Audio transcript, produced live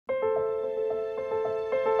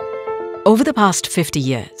Over the past 50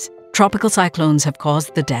 years, tropical cyclones have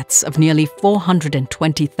caused the deaths of nearly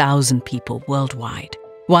 420,000 people worldwide,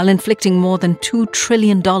 while inflicting more than $2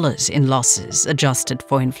 trillion in losses adjusted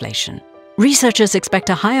for inflation. Researchers expect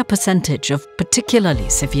a higher percentage of particularly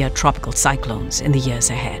severe tropical cyclones in the years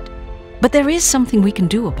ahead. But there is something we can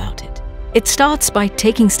do about it. It starts by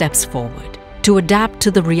taking steps forward to adapt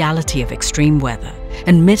to the reality of extreme weather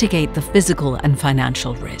and mitigate the physical and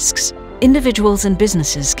financial risks. Individuals and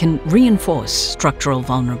businesses can reinforce structural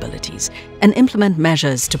vulnerabilities and implement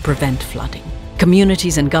measures to prevent flooding.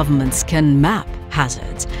 Communities and governments can map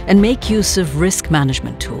hazards and make use of risk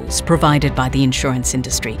management tools provided by the insurance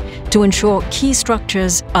industry to ensure key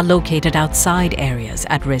structures are located outside areas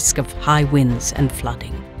at risk of high winds and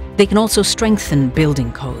flooding. They can also strengthen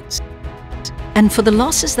building codes. And for the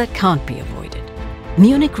losses that can't be avoided,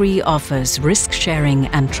 Munich Re offers risk-sharing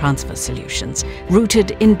and transfer solutions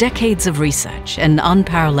rooted in decades of research and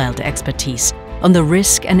unparalleled expertise on the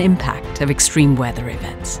risk and impact of extreme weather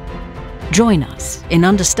events. Join us in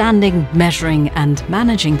understanding, measuring, and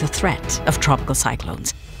managing the threat of tropical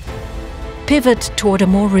cyclones. Pivot toward a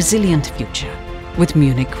more resilient future with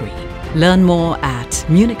Munich Re. Learn more at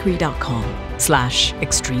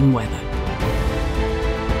munichre.com/extreme weather.